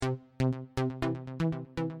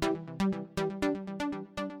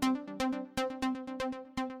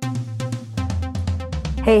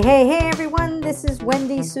Hey everyone, this is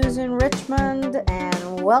Wendy Susan Richmond,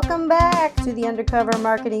 and welcome back to the Undercover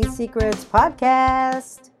Marketing Secrets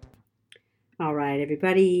podcast. All right,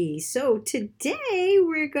 everybody. So today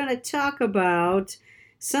we're going to talk about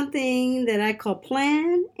something that I call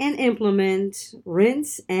plan and implement,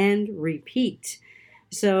 rinse and repeat.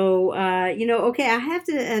 So, okay,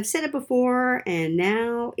 I've said it before, and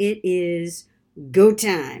now it is go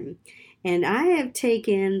time. And I have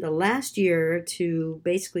taken the last year to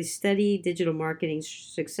basically study digital marketing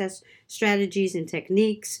success strategies and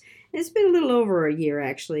techniques. It's been a little over a year,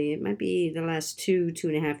 actually. It might be the last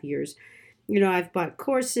 2.5 years. I've bought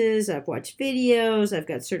courses, I've watched videos, I've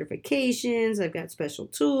got certifications, I've got special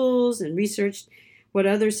tools, and researched what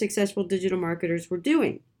other successful digital marketers were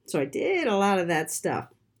doing. So I did a lot of that stuff.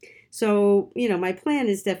 So, my plan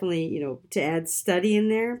is definitely, to add study in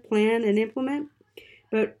there, plan and implement.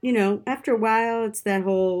 But, after a while, it's that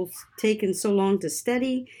whole taking so long to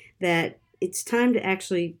study that it's time to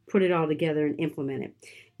actually put it all together and implement it.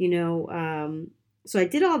 So I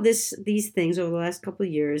did all these things over the last couple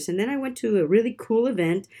of years, and then I went to a really cool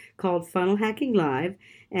event called Funnel Hacking Live,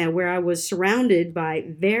 where I was surrounded by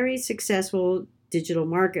very successful digital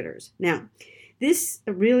marketers. Now, this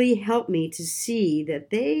really helped me to see that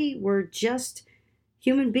they were just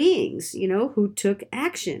human beings, who took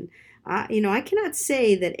action. I cannot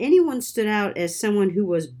say that anyone stood out as someone who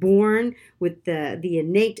was born with the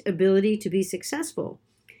innate ability to be successful.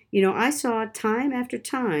 I saw time after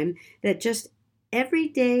time that just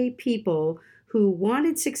everyday people who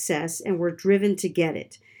wanted success and were driven to get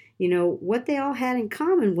it. What they all had in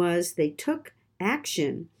common was they took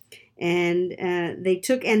action, and they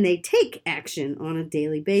take action on a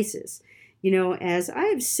daily basis. As I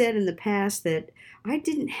have said in the past, that I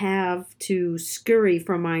didn't have to scurry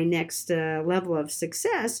for my next level of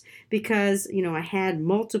success because, I had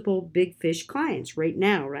multiple big fish clients right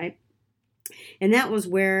now, right? And that was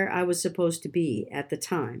where I was supposed to be at the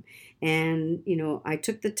time. And, I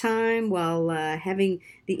took the time while having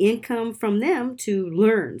the income from them to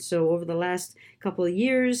learn. So over the last couple of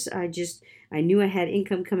years, I knew I had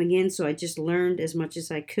income coming in, so I just learned as much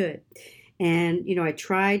as I could. And, I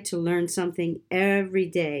tried to learn something every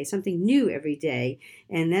day, something new every day.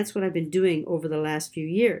 And that's what I've been doing over the last few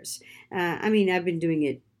years. I've been doing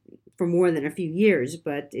it for more than a few years,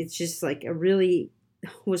 but it's just like I really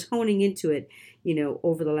was honing into it,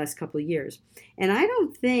 over the last couple of years. And I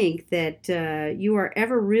don't think that you are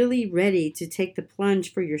ever really ready to take the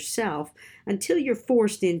plunge for yourself until you're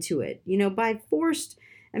forced into it. By forced,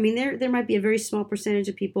 there might be a very small percentage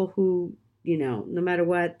of people who, no matter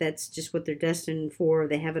what, that's just what they're destined for.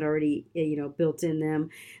 They have it already, built in them.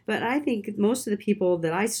 But I think most of the people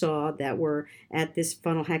that I saw that were at this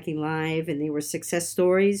Funnel Hacking Live, and they were success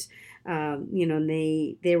stories, and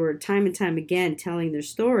they were time and time again telling their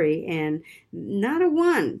story, and not a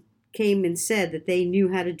one came and said that they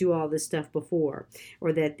knew how to do all this stuff before,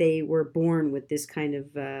 or that they were born with this kind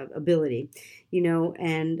of ability,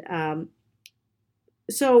 and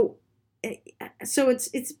so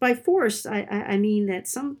it's by force. I mean that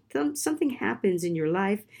something happens in your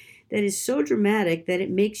life that is so dramatic that it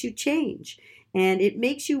makes you change. And it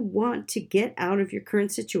makes you want to get out of your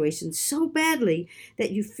current situation so badly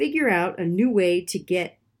that you figure out a new way to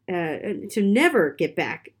to never get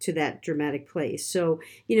back to that dramatic place. So,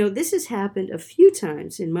 this has happened a few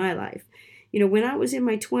times in my life. When I was in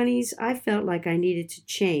my 20s, I felt like I needed to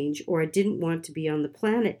change, or I didn't want to be on the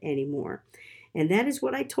planet anymore. And that is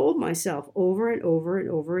what I told myself over and over and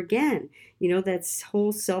over again. That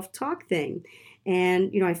whole self-talk thing. And,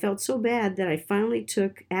 I felt so bad that I finally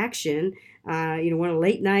took action. One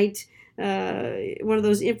of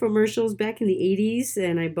those infomercials back in the 80s,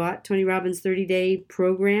 and I bought Tony Robbins' 30-day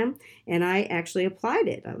program, and I actually applied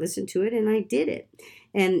it. I listened to it, and I did it.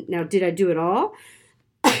 And now, did I do it all?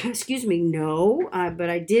 Excuse me, no, but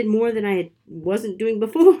I did more than I wasn't doing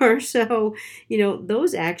before. So,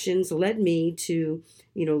 those actions led me to,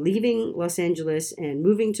 leaving Los Angeles and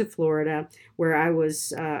moving to Florida, where I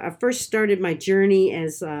first started my journey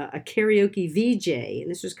as a karaoke VJ.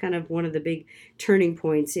 And this was kind of one of the big turning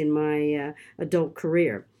points in my adult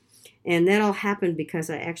career. And that all happened because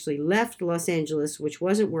I actually left Los Angeles, which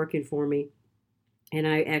wasn't working for me. And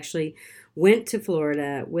I actually went to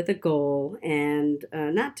Florida with a goal, and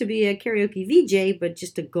not to be a karaoke VJ, but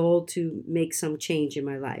just a goal to make some change in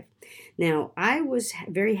my life. Now, I was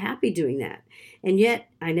very happy doing that, and yet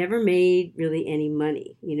I never made really any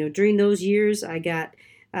money. During those years, I got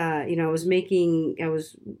I was working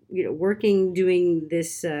doing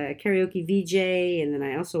this karaoke VJ, and then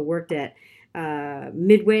I also worked at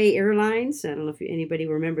Midway Airlines. I don't know if anybody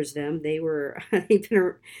remembers them. They've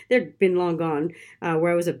been long gone.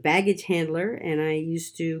 Where I was a baggage handler, and I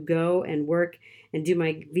used to go and work and do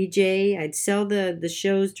my VJ. I'd sell the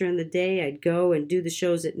shows during the day. I'd go and do the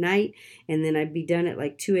shows at night, and then I'd be done at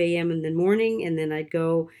like 2 a.m. in the morning, and then I'd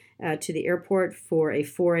go to the airport for a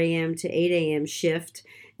 4 a.m. to 8 a.m. shift,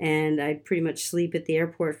 and I'd pretty much sleep at the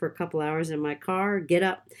airport for a couple hours in my car, get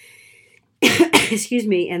up, excuse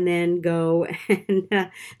me, and then go and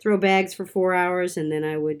throw bags for 4 hours, and then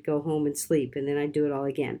I would go home and sleep, and then I'd do it all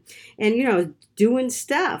again. And, doing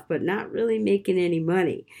stuff, but not really making any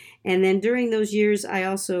money. And then during those years, I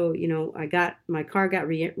also, my car got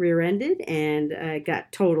rear-ended and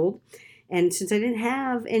got totaled. And since I didn't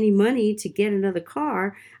have any money to get another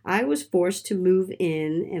car, I was forced to move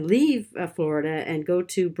in and leave Florida and go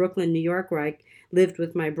to Brooklyn, New York, where I lived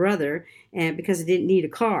with my brother, and because I didn't need a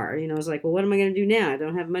car. I was like, well, what am I going to do now? I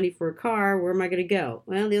don't have money for a car. Where am I going to go?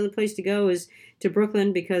 Well, the only place to go is to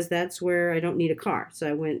Brooklyn because that's where I don't need a car. So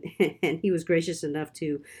I went, and he was gracious enough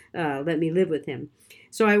to let me live with him.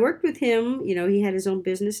 So I worked with him. He had his own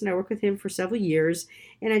business, and I worked with him for several years,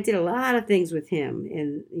 and I did a lot of things with him.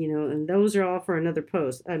 And those are all for another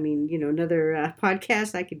post. Another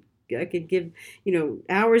podcast. I could give,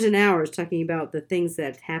 hours and hours talking about the things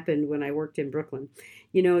that happened when I worked in Brooklyn.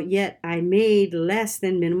 Yet I made less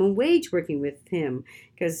than minimum wage working with him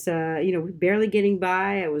because, barely getting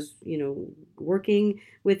by. I was, working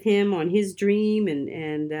with him on his dream,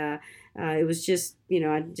 and it was just,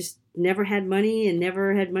 I just never had money and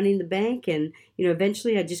never had money in the bank. And,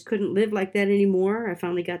 eventually I just couldn't live like that anymore. I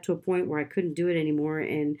finally got to a point where I couldn't do it anymore,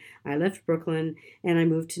 and I left Brooklyn and I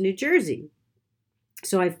moved to New Jersey.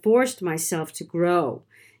 So I forced myself to grow.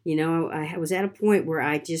 I was at a point where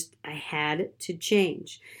I had to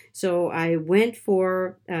change. So I went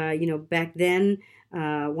for, back then,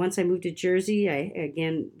 once I moved to Jersey, I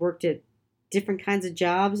again worked at different kinds of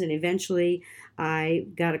jobs, and eventually I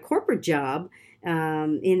got a corporate job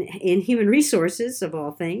in human resources, of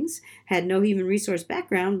all things. Had no human resource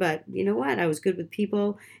background, but you know what? I was good with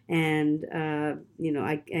people, and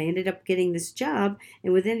I ended up getting this job.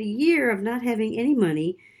 And within a year of not having any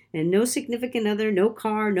money and no significant other, no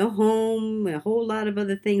car, no home, a whole lot of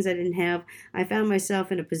other things I didn't have, I found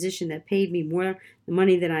myself in a position that paid me more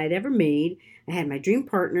money than I had ever made. I had my dream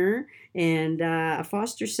partner and a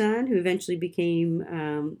foster son who eventually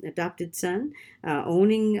became adopted son,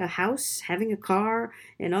 owning a house, having a car,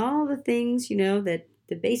 and all the things, that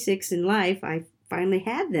the basics in life, I finally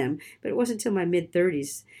had them. But it wasn't until my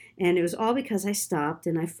mid-30s. And it was all because I stopped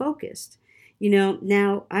and I focused.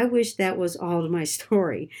 Now I wish that was all of my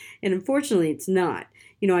story. And unfortunately, it's not.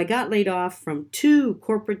 I got laid off from 2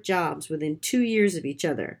 corporate jobs within 2 years of each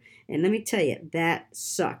other. And let me tell you, that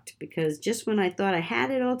sucked, because just when I thought I had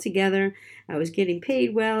it all together, I was getting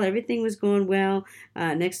paid well, everything was going well.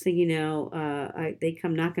 Next thing you know, they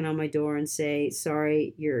come knocking on my door and say,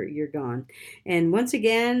 "Sorry, you're gone." And once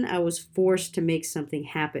again, I was forced to make something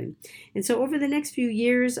happen. And so over the next few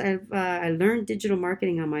years, I learned digital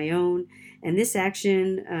marketing on my own. And this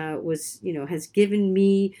action has given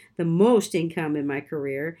me the most income in my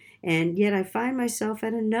career. And yet I find myself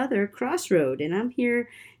at another crossroad. And I'm here,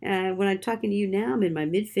 when I'm talking to you now, I'm in my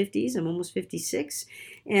mid-50s. I'm almost 56.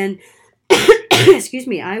 And, excuse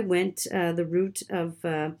me, I went the route of,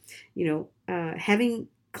 having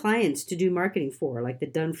clients to do marketing for, like the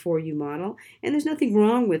done for you model. And there's nothing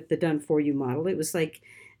wrong with the done for you model. It was like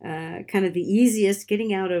kind of the easiest,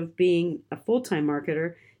 getting out of being a full-time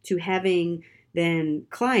marketer to having then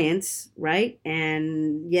clients, right?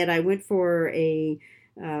 And yet I went for a,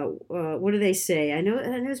 what do they say? I know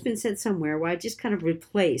it's been said somewhere, where I just kind of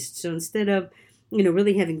replaced. So instead of,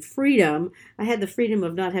 really having freedom, I had the freedom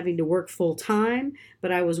of not having to work full time,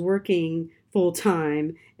 but I was working full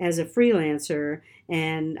time as a freelancer,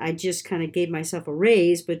 and I just kind of gave myself a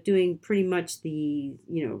raise, but doing pretty much the,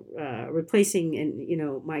 replacing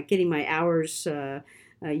and, getting my hours,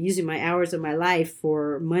 using my hours of my life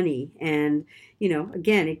for money. And,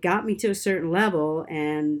 again, it got me to a certain level,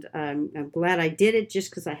 and I'm glad I did it,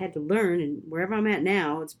 just because I had to learn. And wherever I'm at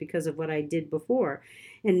now, it's because of what I did before.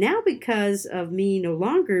 And now, because of me no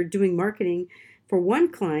longer doing marketing for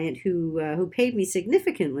one client who paid me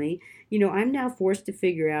significantly, I'm now forced to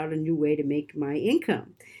figure out a new way to make my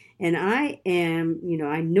income. And I am,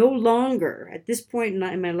 I'm no longer at this point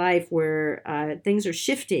in my life where things are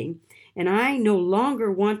shifting, And I no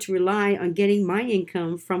longer want to rely on getting my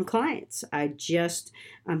income from clients. I'm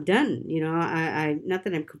done. I not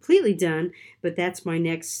that I'm completely done, but that's my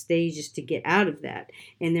next stage, is to get out of that.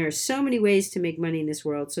 And there are so many ways to make money in this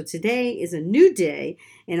world. So today is a new day,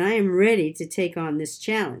 and I am ready to take on this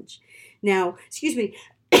challenge. Now, excuse me.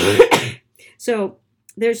 So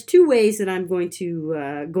there's two ways that I'm going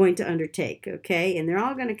to undertake, okay? And they're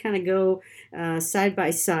all going to kind of go side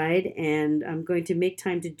by side, and I'm going to make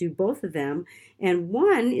time to do both of them. And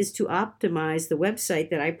one is to optimize the website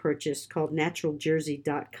that I purchased called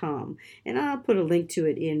naturaljersey.com. And I'll put a link to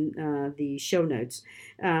it in the show notes.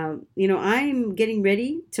 I'm getting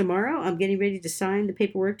ready tomorrow. I'm getting ready to sign the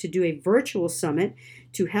paperwork to do a virtual summit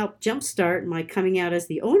to help jumpstart my coming out as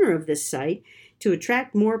the owner of this site, to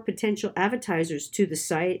attract more potential advertisers to the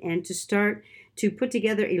site, and to start to put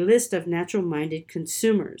together a list of natural-minded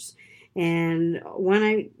consumers. And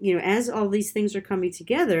when as all these things are coming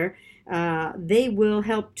together, they will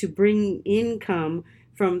help to bring income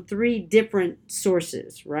from 3 different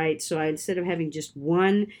sources, right? So instead of having just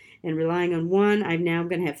one and relying on one, I'm now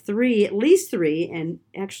going to have 3, at least 3, and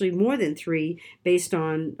actually more than 3, based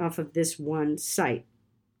off of this one site.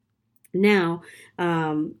 Now,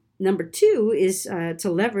 number 2 is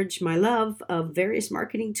to leverage my love of various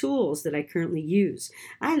marketing tools that I currently use.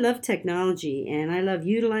 I love technology, and I love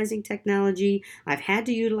utilizing technology. I've had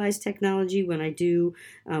to utilize technology when I do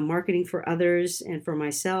marketing for others and for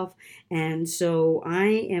myself. And so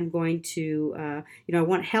I am going to, I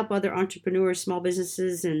want to help other entrepreneurs, small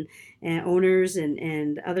businesses, and owners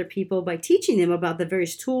and other people by teaching them about the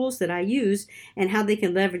various tools that I use and how they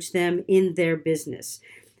can leverage them in their business.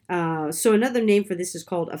 So another name for this is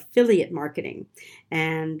called affiliate marketing.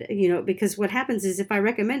 And, because what happens is, if I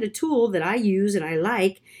recommend a tool that I use and I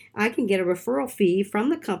like, I can get a referral fee from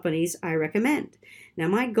the companies I recommend. Now,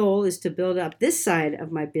 my goal is to build up this side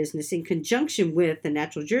of my business in conjunction with the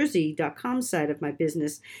naturaljersey.com side of my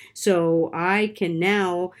business, so I can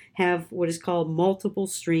now have what is called multiple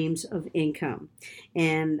streams of income.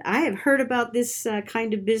 And I have heard about this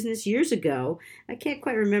kind of business years ago. I can't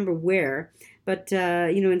quite remember where, but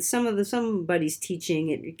in somebody's teaching,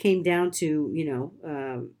 it came down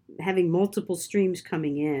to having multiple streams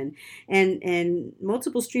coming in, and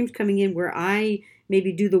multiple streams coming in where I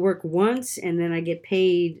maybe do the work once and then I get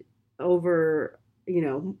paid over,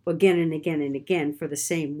 again and again and again for the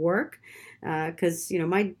same work. Because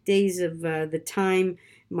my days of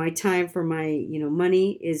my time for my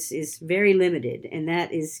money is very limited, and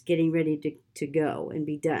that is getting ready to go and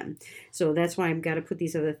be done. So that's why I've got to put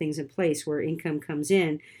these other things in place where income comes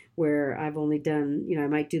in, where I've only done, I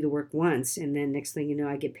might do the work once, and then next thing you know,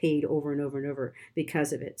 I get paid over and over and over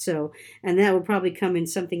because of it. So, and that will probably come in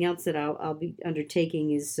something else that I'll be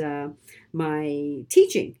undertaking, is my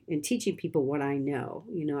teaching and teaching people what I know.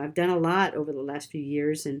 I've done a lot over the last few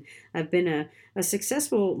years, and I've been a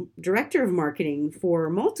successful director of marketing for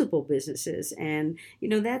multiple businesses. And,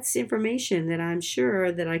 that's information that I'm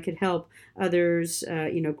sure that I could help others,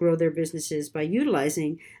 grow their businesses by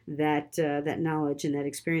utilizing that knowledge and that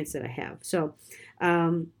experience that I have. So,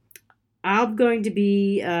 I'm going to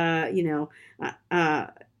be, I'm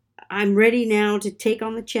ready now to take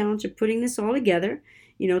on the challenge of putting this all together.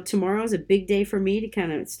 Tomorrow is a big day for me to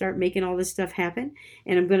kind of start making all this stuff happen.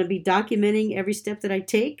 And I'm going to be documenting every step that I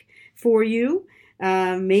take for you.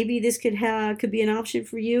 Maybe this could be an option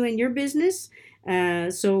for you and your business.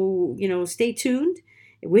 So, stay tuned.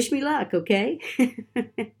 Wish me luck, okay?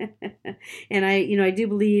 And I do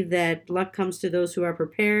believe that luck comes to those who are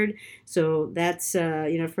prepared. So that's,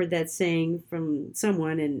 I've heard that saying from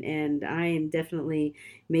someone, and I am definitely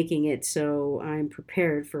making it so I'm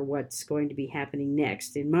prepared for what's going to be happening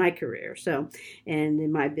next in my career, and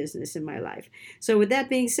in my business, in my life. So with that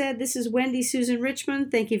being said, this is Wendy Susan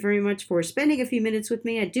Richmond. Thank you very much for spending a few minutes with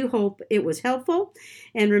me. I do hope it was helpful.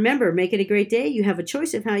 And remember, make it a great day. You have a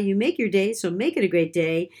choice of how you make your day, so make it a great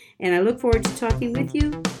day. And I look forward to talking with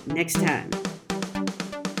you next time.